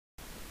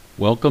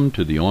Welcome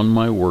to the On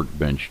My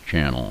Workbench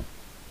channel.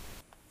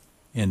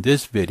 In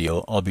this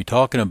video, I'll be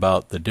talking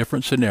about the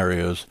different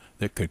scenarios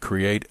that could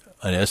create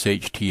an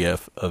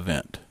SHTF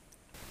event.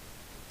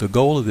 The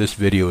goal of this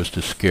video is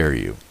to scare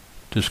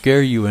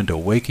you into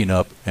waking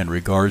up in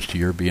regards to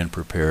your being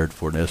prepared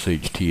for an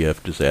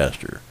SHTF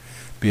disaster,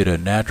 be it a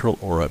natural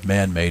or a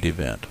man-made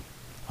event.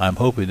 I'm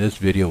hoping this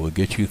video will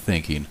get you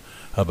thinking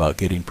about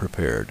getting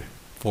prepared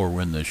for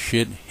when the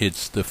shit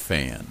hits the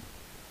fan.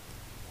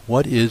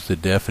 What is the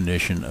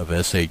definition of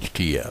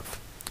SHTF?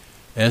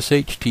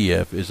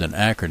 SHTF is an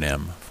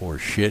acronym for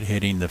shit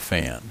hitting the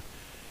fan.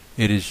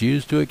 It is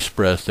used to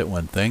express that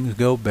when things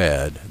go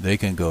bad, they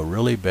can go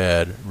really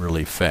bad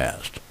really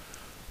fast,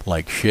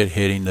 like shit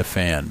hitting the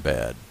fan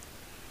bad.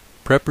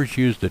 Preppers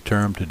use the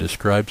term to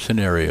describe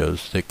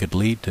scenarios that could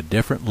lead to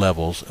different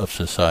levels of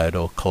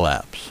societal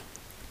collapse.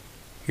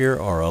 Here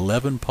are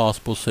 11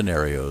 possible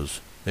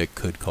scenarios that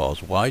could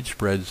cause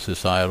widespread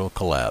societal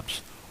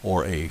collapse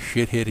or a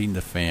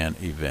shit-hitting-the-fan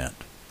event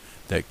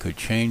that could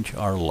change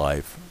our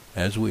life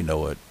as we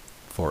know it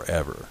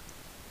forever.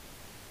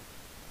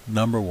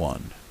 Number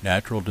 1.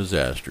 Natural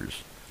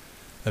disasters.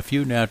 A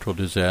few natural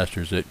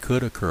disasters that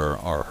could occur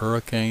are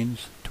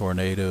hurricanes,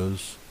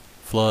 tornadoes,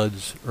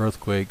 floods,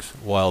 earthquakes,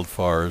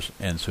 wildfires,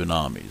 and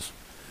tsunamis.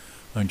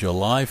 On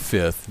July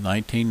 5,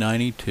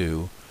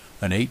 1992,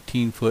 an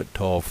 18-foot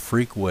tall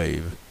freak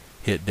wave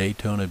hit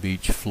Daytona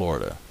Beach,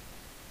 Florida.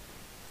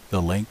 The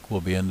link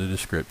will be in the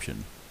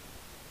description.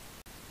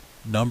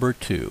 Number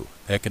 2.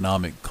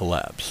 Economic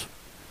collapse.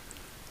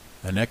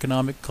 An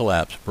economic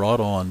collapse brought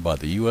on by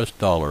the U.S.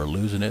 dollar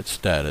losing its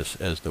status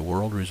as the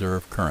world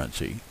reserve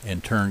currency,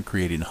 in turn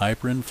creating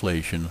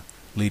hyperinflation,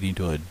 leading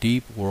to a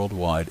deep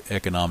worldwide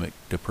economic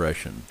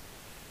depression.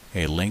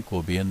 A link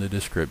will be in the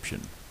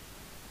description.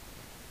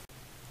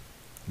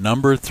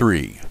 Number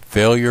 3.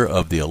 Failure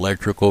of the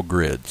electrical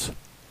grids.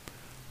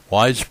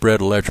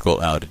 Widespread electrical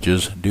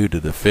outages due to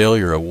the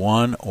failure of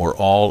one or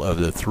all of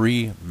the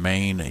three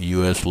main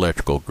U.S.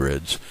 electrical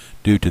grids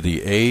due to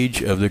the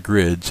age of the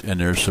grids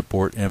and their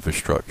support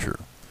infrastructure.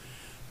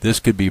 This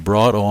could be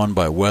brought on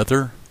by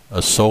weather,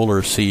 a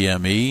solar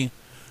CME,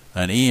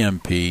 an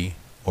EMP,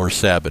 or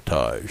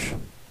sabotage.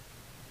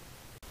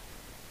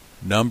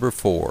 Number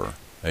 4.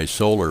 A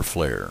solar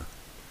flare,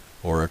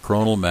 or a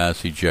coronal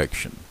mass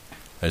ejection.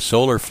 A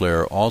solar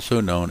flare, also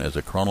known as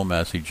a coronal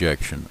mass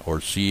ejection, or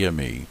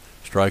CME,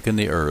 striking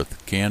the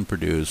Earth can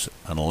produce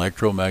an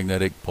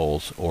electromagnetic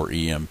pulse, or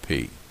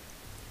EMP.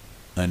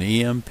 An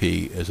EMP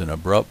is an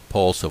abrupt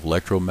pulse of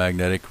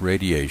electromagnetic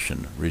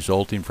radiation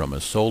resulting from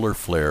a solar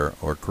flare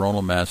or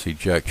coronal mass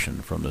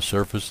ejection from the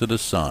surface of the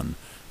Sun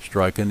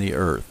striking the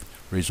Earth,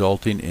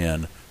 resulting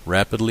in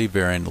rapidly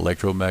varying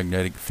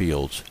electromagnetic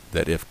fields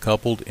that, if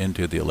coupled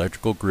into the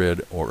electrical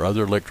grid or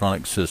other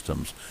electronic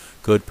systems,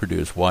 could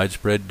produce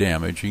widespread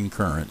damaging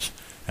currents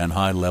and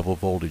high-level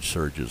voltage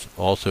surges,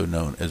 also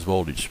known as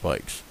voltage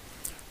spikes,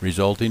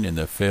 resulting in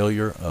the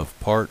failure of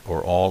part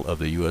or all of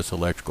the U.S.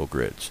 electrical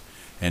grids,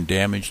 and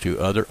damage to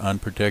other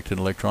unprotected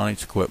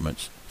electronics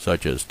equipment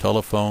such as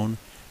telephone,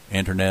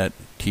 internet,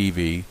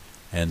 TV,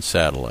 and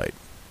satellite.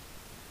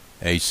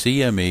 A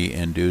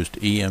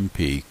CME-induced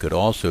EMP could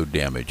also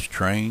damage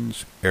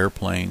trains,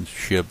 airplanes,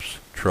 ships,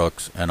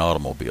 trucks, and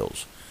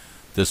automobiles.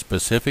 The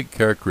specific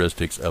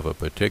characteristics of a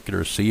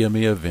particular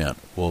CME event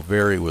will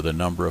vary with a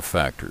number of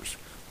factors.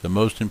 The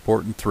most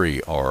important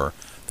three are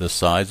the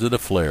size of the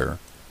flare,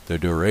 the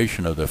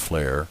duration of the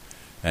flare,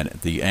 and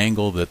the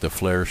angle that the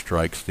flare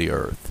strikes the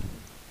Earth.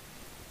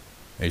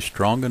 A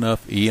strong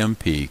enough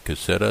EMP could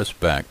set us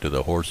back to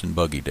the horse and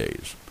buggy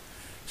days.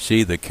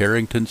 See the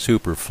Carrington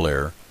super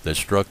flare that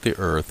struck the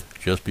Earth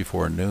just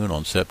before noon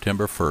on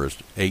September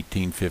 1st,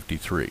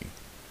 1853.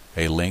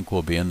 A link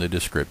will be in the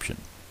description.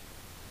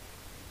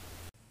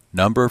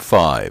 Number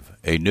 5.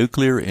 A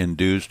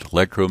nuclear-induced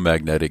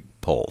electromagnetic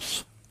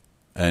pulse.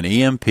 An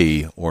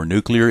EMP, or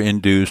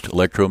nuclear-induced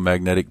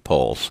electromagnetic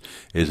pulse,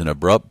 is an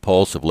abrupt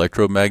pulse of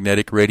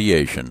electromagnetic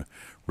radiation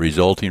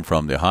resulting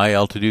from the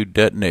high-altitude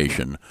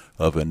detonation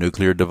of a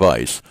nuclear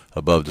device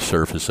above the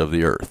surface of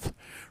the Earth,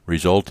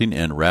 resulting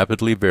in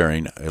rapidly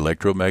varying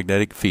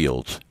electromagnetic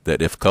fields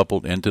that, if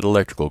coupled into the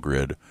electrical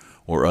grid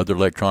or other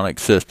electronic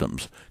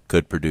systems,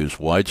 could produce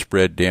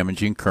widespread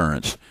damaging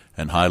currents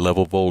and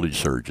high-level voltage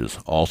surges,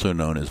 also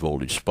known as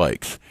voltage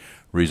spikes,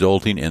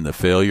 resulting in the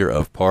failure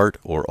of part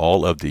or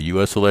all of the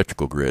U.S.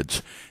 electrical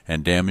grids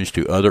and damage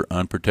to other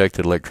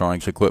unprotected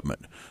electronics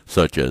equipment,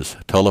 such as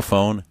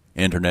telephone,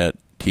 internet,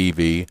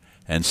 TV,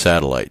 and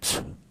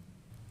satellites.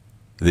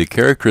 The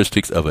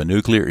characteristics of a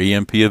nuclear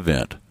EMP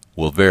event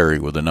will vary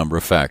with a number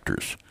of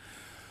factors.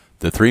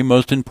 The three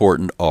most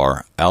important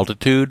are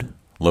altitude,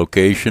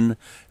 location,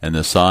 and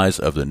the size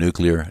of the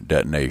nuclear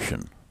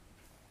detonation.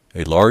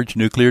 A large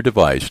nuclear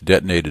device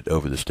detonated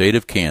over the state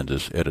of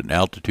Kansas at an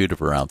altitude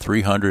of around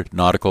 300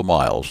 nautical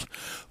miles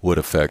would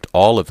affect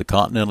all of the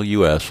continental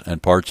U.S.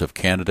 and parts of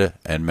Canada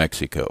and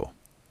Mexico.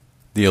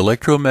 The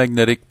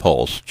electromagnetic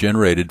pulse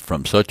generated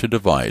from such a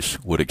device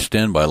would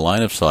extend by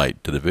line of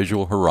sight to the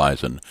visual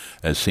horizon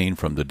as seen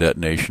from the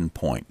detonation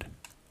point.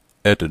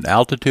 At an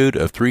altitude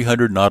of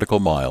 300 nautical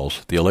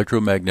miles, the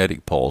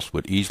electromagnetic pulse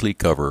would easily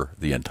cover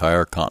the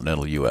entire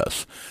continental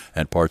U.S.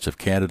 and parts of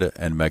Canada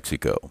and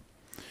Mexico.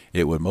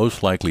 It would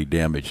most likely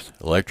damage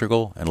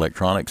electrical and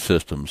electronic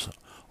systems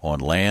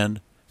on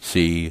land,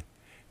 sea,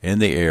 in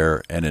the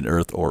air, and in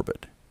Earth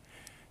orbit.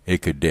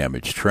 It could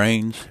damage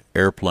trains,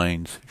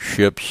 airplanes,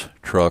 ships,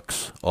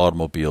 trucks,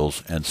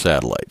 automobiles, and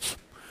satellites.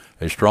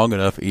 A strong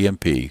enough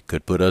EMP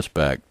could put us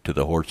back to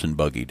the horse and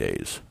buggy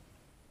days.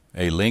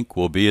 A link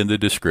will be in the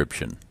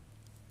description.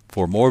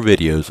 For more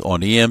videos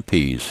on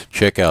EMPs,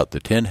 check out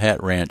the Tin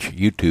Hat Ranch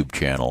YouTube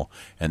channel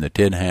and the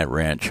Tin Hat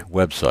Ranch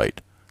website.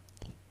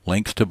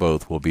 Links to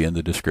both will be in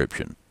the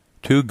description.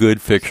 Two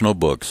good fictional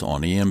books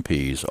on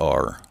EMPs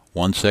are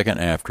 1 Second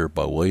After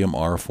by William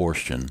R.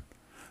 Forstchen,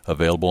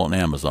 available on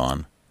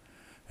Amazon,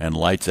 and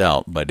Lights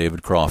Out by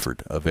David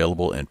Crawford,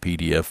 available in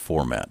PDF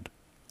format.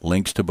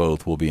 Links to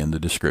both will be in the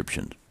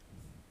description.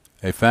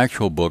 A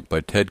factual book by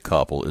Ted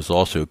Koppel is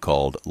also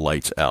called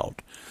Lights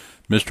Out.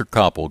 Mr.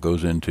 Koppel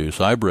goes into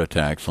cyber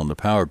attacks on the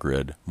power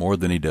grid more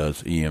than he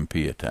does EMP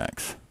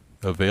attacks.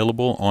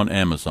 Available on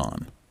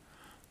Amazon.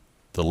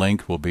 The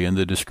link will be in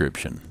the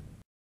description.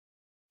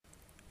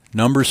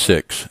 Number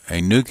 6.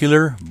 A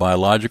nuclear,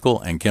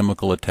 biological, and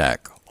chemical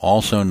attack,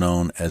 also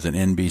known as an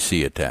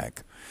NBC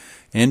attack.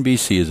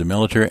 NBC is a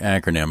military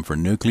acronym for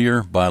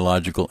nuclear,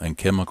 biological, and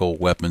chemical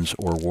weapons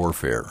or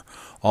warfare,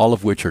 all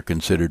of which are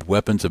considered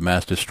weapons of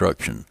mass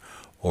destruction,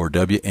 or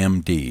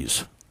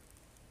WMDs.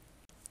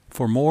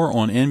 For more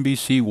on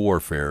NBC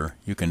warfare,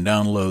 you can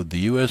download the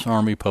U.S.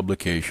 Army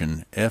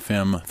publication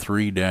FM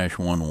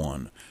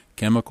 3-11,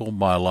 Chemical,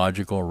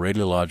 Biological,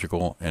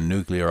 Radiological, and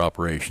Nuclear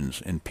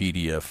Operations in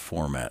PDF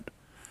format.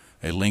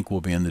 A link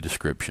will be in the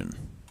description.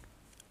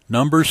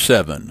 Number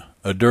 7.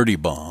 A dirty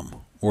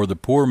bomb, or the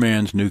poor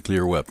man's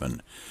nuclear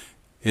weapon.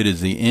 It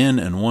is the N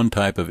and 1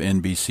 type of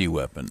NBC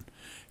weapon.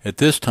 At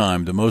this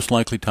time, the most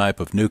likely type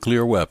of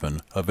nuclear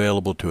weapon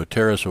available to a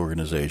terrorist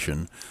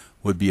organization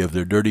would be of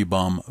their dirty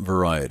bomb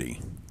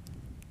variety.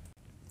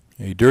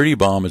 A dirty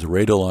bomb is a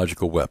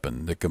radiological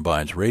weapon that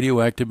combines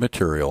radioactive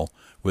material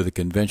with a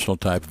conventional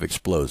type of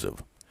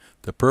explosive.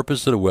 The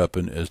purpose of the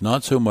weapon is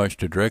not so much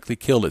to directly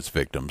kill its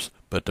victims,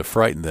 but to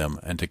frighten them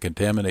and to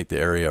contaminate the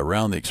area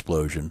around the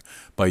explosion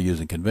by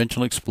using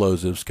conventional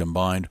explosives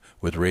combined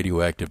with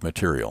radioactive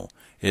material.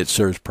 It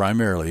serves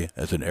primarily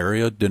as an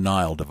area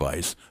denial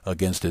device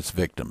against its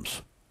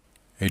victims.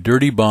 A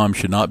dirty bomb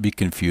should not be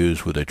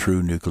confused with a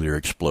true nuclear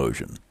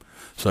explosion,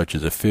 such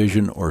as a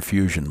fission or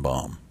fusion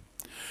bomb,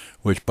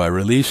 which by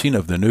releasing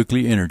of the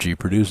nuclear energy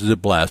produces a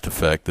blast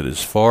effect that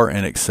is far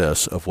in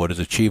excess of what is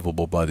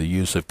achievable by the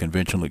use of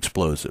conventional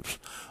explosives.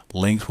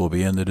 Links will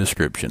be in the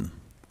description.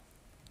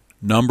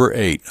 Number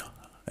 8.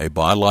 A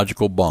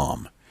biological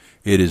bomb.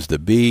 It is the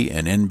B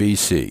in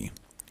NBC.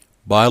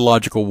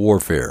 Biological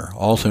warfare,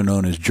 also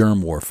known as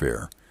germ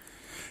warfare,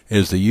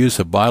 is the use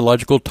of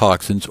biological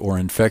toxins or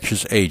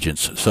infectious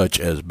agents such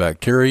as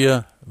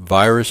bacteria,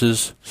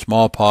 viruses,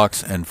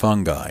 smallpox, and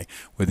fungi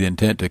with the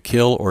intent to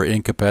kill or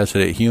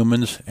incapacitate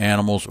humans,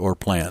 animals, or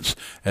plants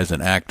as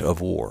an act of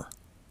war.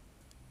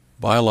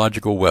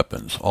 Biological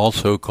weapons,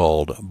 also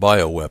called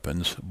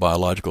bioweapons,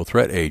 biological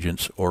threat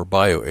agents, or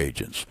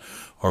bioagents,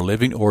 are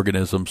living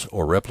organisms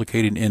or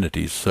replicating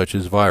entities such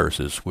as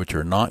viruses which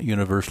are not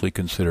universally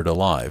considered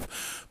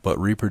alive, but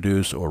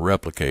reproduce or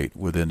replicate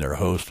within their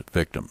host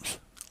victims.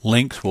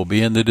 Links will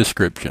be in the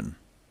description.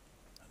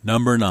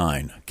 Number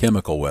 9.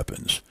 Chemical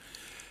weapons.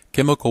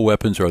 Chemical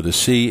weapons are the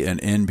C in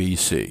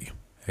NBC.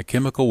 A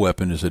chemical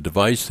weapon is a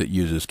device that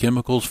uses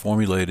chemicals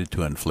formulated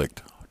to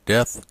inflict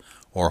death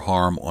or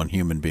harm on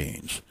human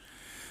beings.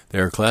 They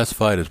are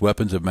classified as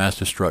weapons of mass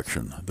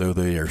destruction, though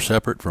they are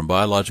separate from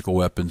biological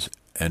weapons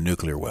and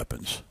nuclear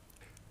weapons.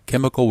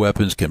 Chemical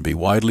weapons can be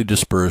widely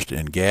dispersed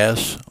in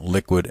gas,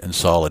 liquid, and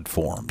solid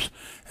forms,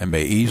 and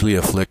may easily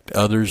afflict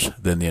others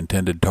than the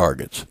intended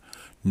targets.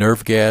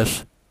 Nerve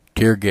gas,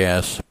 tear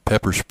gas,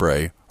 pepper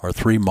spray are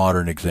 3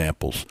 modern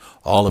examples,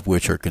 all of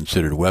which are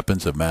considered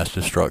weapons of mass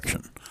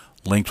destruction.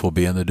 Links will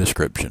be in the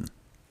description.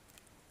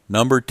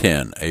 Number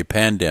 10. A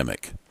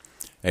pandemic.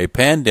 A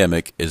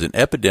pandemic is an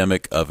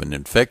epidemic of an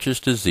infectious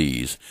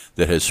disease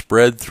that has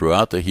spread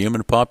throughout the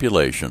human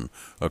population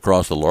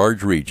across a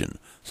large region,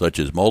 such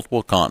as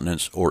multiple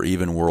continents or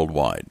even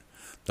worldwide.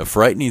 The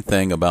frightening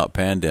thing about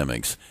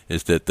pandemics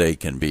is that they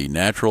can be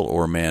natural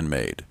or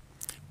man-made.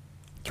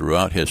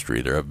 Throughout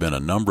history, there have been a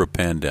number of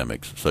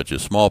pandemics, such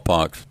as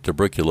smallpox,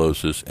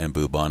 tuberculosis, and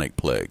bubonic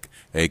plague,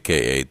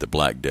 aka the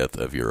Black Death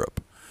of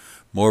Europe.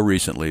 More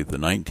recently, the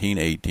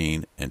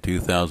 1918 and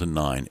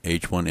 2009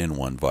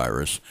 H1N1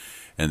 virus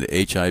and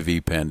the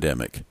HIV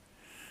pandemic,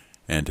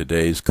 and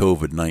today's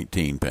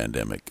COVID-19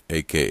 pandemic,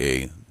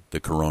 aka the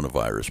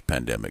coronavirus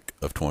pandemic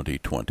of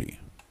 2020.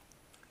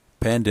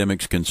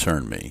 Pandemics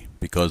concern me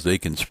because they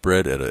can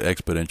spread at an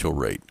exponential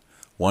rate.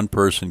 One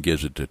person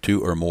gives it to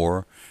 2 or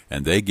more,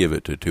 and they give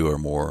it to 2 or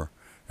more,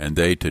 and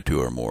they to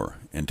 2 or more,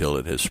 until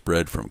it has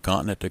spread from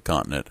continent to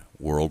continent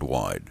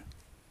worldwide.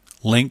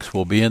 Links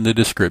will be in the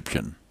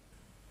description.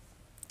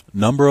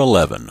 Number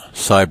 11.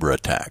 Cyber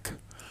attack.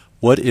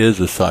 What is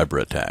a cyber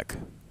attack?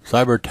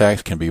 Cyber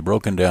attacks can be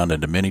broken down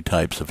into many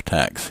types of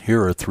attacks.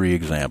 Here are 3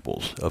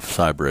 examples of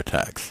cyber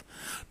attacks.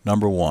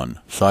 Number 1,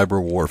 cyber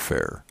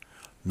warfare.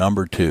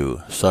 Number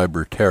 2,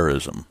 cyber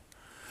terrorism.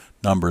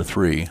 Number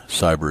 3,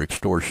 cyber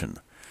extortion.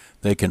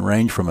 They can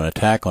range from an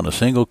attack on a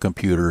single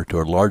computer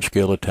to a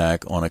large-scale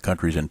attack on a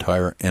country's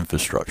entire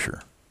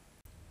infrastructure.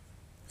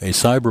 A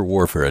cyber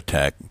warfare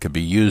attack can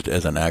be used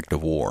as an act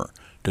of war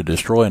to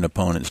destroy an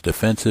opponent's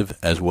defensive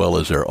as well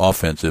as their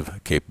offensive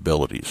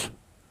capabilities.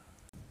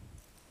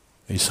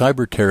 A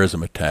cyber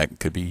terrorism attack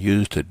could be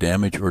used to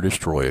damage or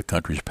destroy a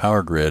country's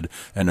power grid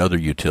and other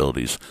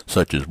utilities,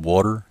 such as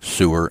water,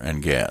 sewer,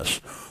 and gas,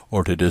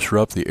 or to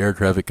disrupt the air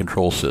traffic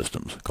control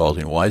systems,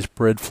 causing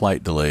widespread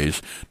flight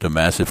delays to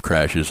massive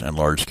crashes and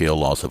large-scale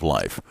loss of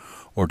life,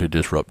 or to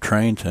disrupt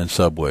trains and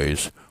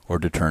subways, or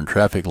to turn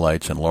traffic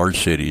lights in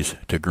large cities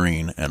to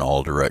green in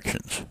all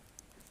directions.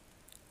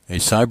 A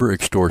cyber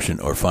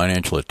extortion or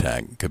financial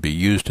attack could be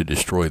used to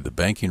destroy the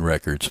banking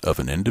records of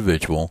an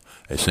individual,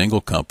 a single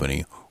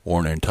company,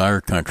 or an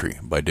entire country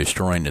by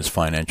destroying its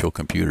financial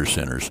computer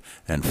centers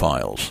and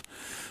files.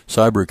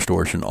 Cyber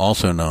extortion,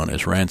 also known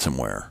as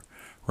ransomware.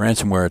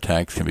 Ransomware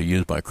attacks can be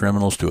used by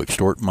criminals to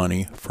extort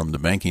money from the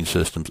banking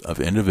systems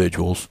of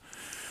individuals,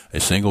 a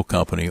single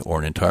company, or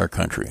an entire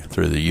country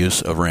through the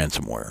use of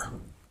ransomware.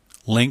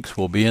 Links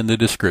will be in the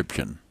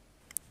description.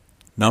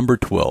 Number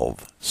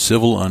 12,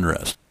 civil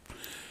unrest.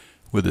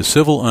 With the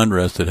civil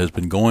unrest that has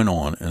been going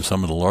on in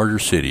some of the larger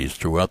cities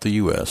throughout the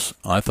U.S.,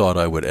 I thought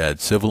I would add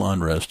civil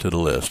unrest to the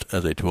list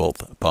as a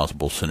 12th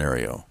possible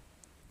scenario.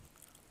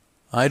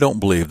 I don't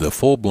believe the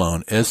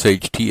full-blown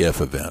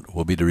SHTF event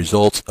will be the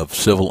results of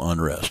civil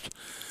unrest,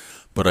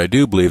 but I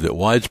do believe that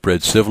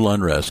widespread civil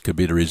unrest could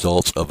be the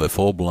results of a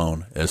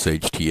full-blown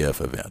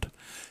SHTF event.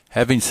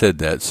 Having said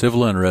that,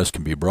 civil unrest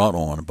can be brought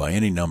on by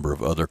any number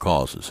of other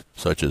causes,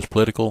 such as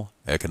political,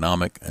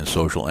 economic, and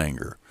social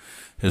anger.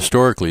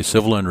 Historically,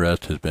 civil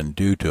unrest has been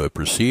due to a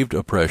perceived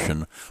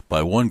oppression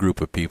by one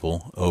group of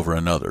people over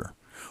another,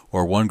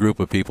 or one group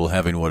of people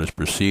having what is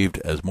perceived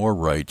as more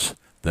rights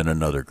than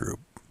another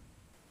group.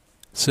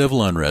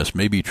 Civil unrest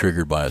may be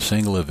triggered by a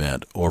single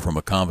event or from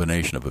a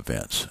combination of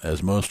events,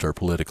 as most are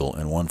political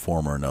in one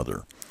form or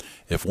another.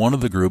 If one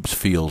of the groups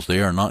feels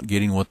they are not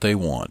getting what they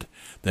want,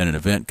 then an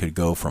event could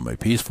go from a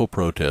peaceful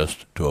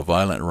protest to a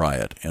violent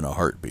riot in a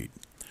heartbeat.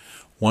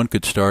 One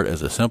could start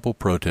as a simple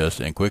protest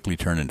and quickly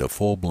turn into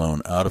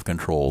full-blown,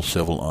 out-of-control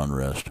civil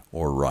unrest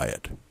or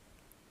riot.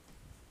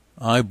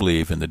 I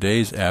believe in the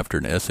days after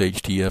an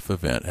SHTF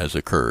event has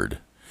occurred,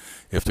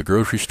 if the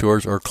grocery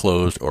stores are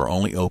closed or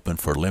only open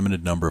for a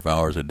limited number of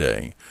hours a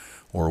day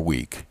or a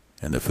week,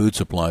 and the food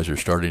supplies are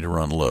starting to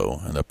run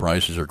low and the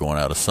prices are going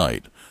out of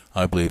sight,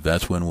 I believe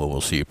that's when we will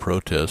see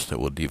protests that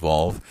will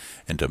devolve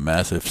into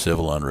massive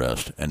civil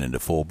unrest and into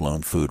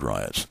full-blown food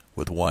riots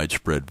with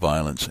widespread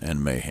violence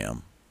and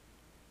mayhem.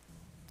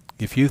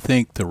 If you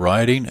think the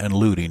rioting and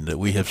looting that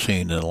we have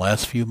seen in the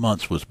last few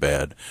months was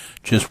bad,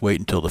 just wait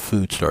until the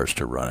food starts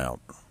to run out.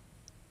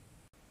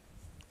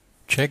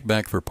 Check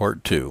back for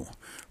part 2.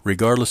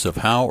 Regardless of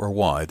how or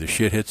why the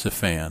shit hits the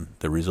fan,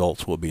 the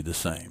results will be the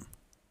same.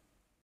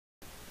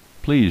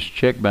 Please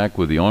check back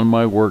with the On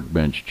My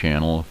Workbench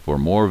channel for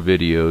more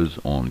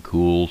videos on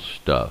cool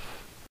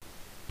stuff.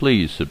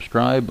 Please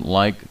subscribe,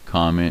 like,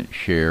 comment,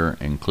 share,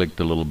 and click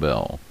the little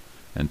bell.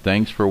 And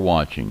thanks for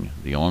watching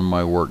the On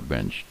My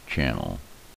Workbench channel.